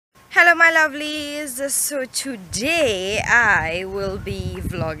Hello my lovelies, so today I will be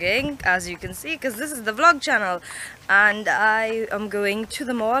vlogging, as you can see, because this is the vlog channel, and I am going to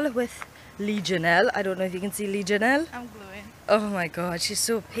the mall with Janelle. I don't know if you can see Janelle. I'm glowing. Oh my god, she's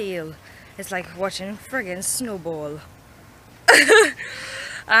so pale. It's like watching friggin' snowball.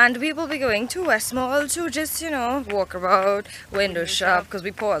 And we will be going to West Mall to just, walk about, window shop, because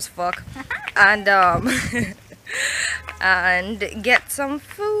we poor as fuck, and and get some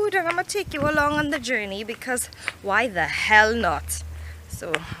food, and I'm gonna take you along on the journey because why the hell not?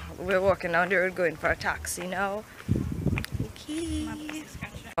 So we're walking down the road going for a taxi now.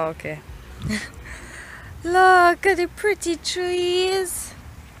 Okay. Look at the pretty trees.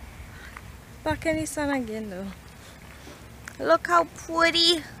 Back in the sun again though. Look how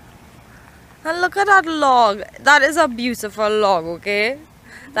pretty. And look at that log. That is a beautiful log, okay?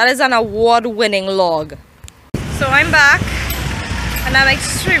 That is an award-winning log. So I'm back and I'm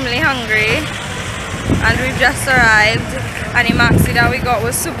extremely hungry, and we've just arrived, and the maxi that we got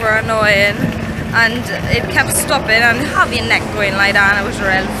was super annoying and it kept stopping and have your neck going like that, and it was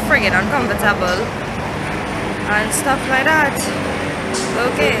real friggin' uncomfortable and stuff like that.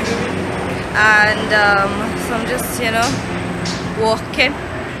 Okay, and so I'm just walking,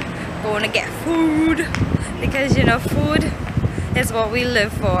 going to get food because food is what we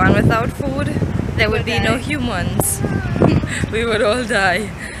live for, and without food there would be no humans. We would all die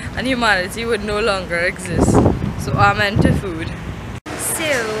and humanity would no longer exist. So I'm into food. So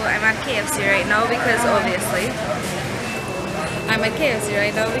I'm at KFC right now because obviously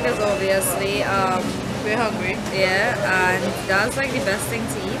we're hungry. Yeah, and that's like the best thing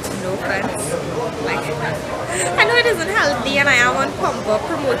to eat, no offense. Like, I know it isn't healthy and I am on pump up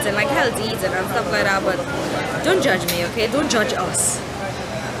promoting like healthy eating and stuff like that, but don't judge me, okay? Don't judge us.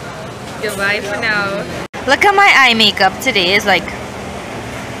 Goodbye for now. Look at my eye makeup today. It's like,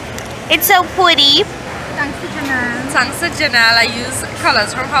 it's so pretty. Thanks to Janelle. Thanks to Janelle. I use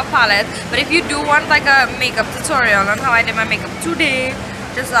colors from her palette. But if you do want like a makeup tutorial on how I did my makeup today,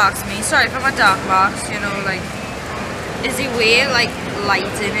 just ask me. Sorry for my dark marks, like, is the way like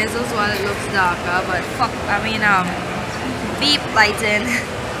lighting is as well, it looks darker, but fuck, beep lighting.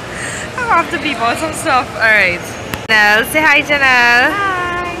 I have to beep out some stuff. Alright. Janelle, say hi Janelle. Hi.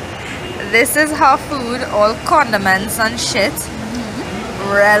 This is her food, all condiments and shit.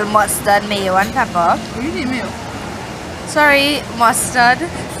 Real mustard, mayo and pepper. What do you need mayo? Sorry, mustard,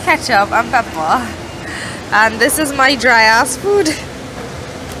 ketchup and pepper. And this is my dry ass food.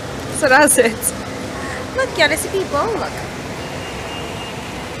 So that's it. Look, you see people, look.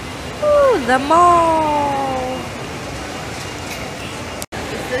 Ooh, the mall.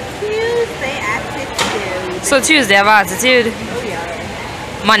 It's a Tuesday attitude. So Tuesday have attitude. Oh yeah.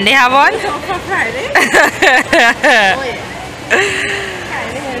 Monday have one? So for Friday? Oh yeah.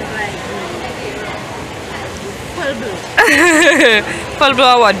 Friday is like full blue. Full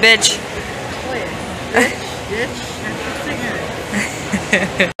blow what, bitch? Oh yeah. Bitch.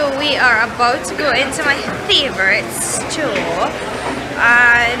 So we are about to go into my favorite store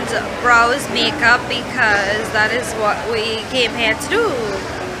and browse makeup because that is what we came here to do,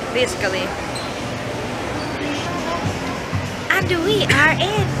 basically. And we are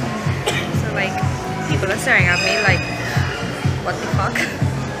in. So like, people are staring at me like, what the fuck?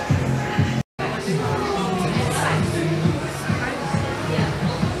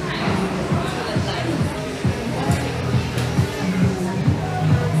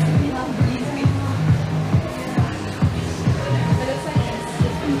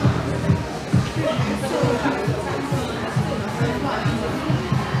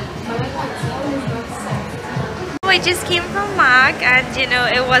 We just came from Mac, and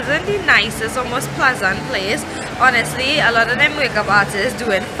it wasn't the nicest or most pleasant place. Honestly, a lot of them makeup artists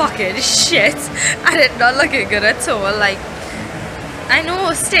doing fucking shit and it not looking good at all. Like, I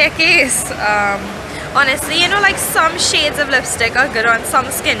know, staircase. Honestly, like some shades of lipstick are good on some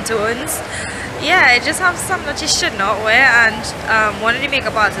skin tones. Yeah, it just have some that you should not wear, and one of the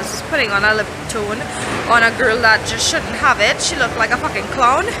makeup artists was putting on a lip tone on a girl that just shouldn't have it. She looked like a fucking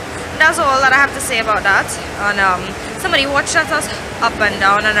clown. That's all that I have to say about that. And somebody watched us up and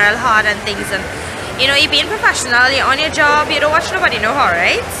down and real hard and things, and you're being professional, you're on your job, you don't watch nobody know how,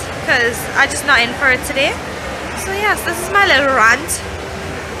 right? Because I'm just not in for it today. So yes, this is my little rant,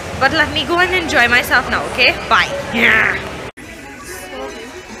 but let me go and enjoy myself now, okay? Bye. Yeah.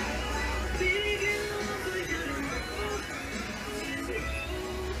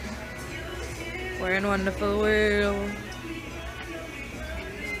 We're in a wonderful world.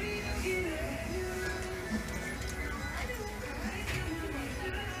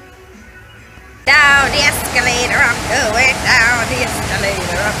 Down the escalator, I'm going down the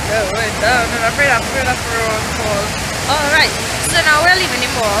escalator, I'm going going down and I'm afraid I'm going up the road fall. Alright, so now we're leaving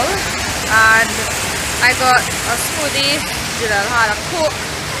the mall and I got a smoothie. Janelle had a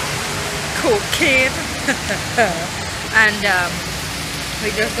cocaine. And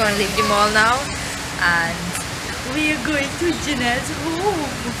we're just gonna leave the mall now and we are going to Janelle's home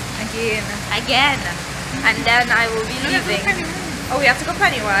again. And then I will be leaving. Oh, we have to go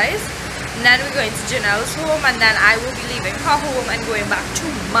Pennywise. And then we're going to Janelle's home and then I will be leaving her home and going back to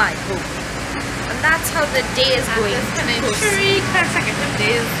my home. And that's how the day is going to go. 3 consecutive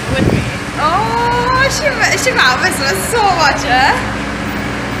days with me. Oh, she miss us so much, eh?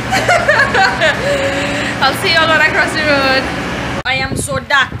 I'll see you all when I cross the road. I am so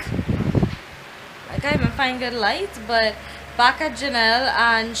dark. I can't even find good light, but back at Janelle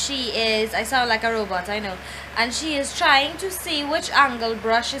and she is, I sound like a robot, I know. And she is trying to see which angle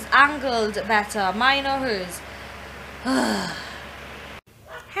brush is angled better, mine or hers.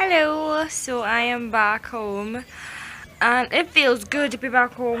 Hello, so I am back home and it feels good to be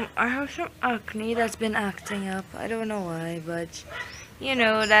back home. I have some acne that's been acting up. I don't know why, but you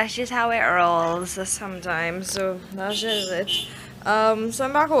know, that's just how it rolls sometimes. So that's just it. So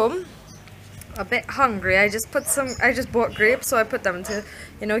I'm back home. A bit hungry. I just bought grapes, so I put them to,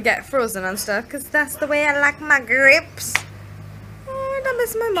 you know, get frozen and stuff, because that's the way I like my grapes. Oh, I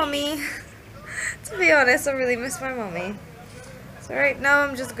miss my mommy. To be honest, I really miss my mommy. So right now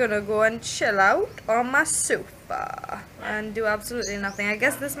I'm just gonna go and chill out on my sofa and do absolutely nothing. I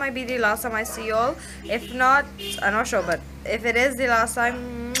guess this might be the last time I see y'all. If not, I'm not sure, but if it is the last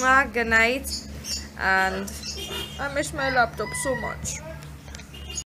time, good night. And I miss my laptop so much.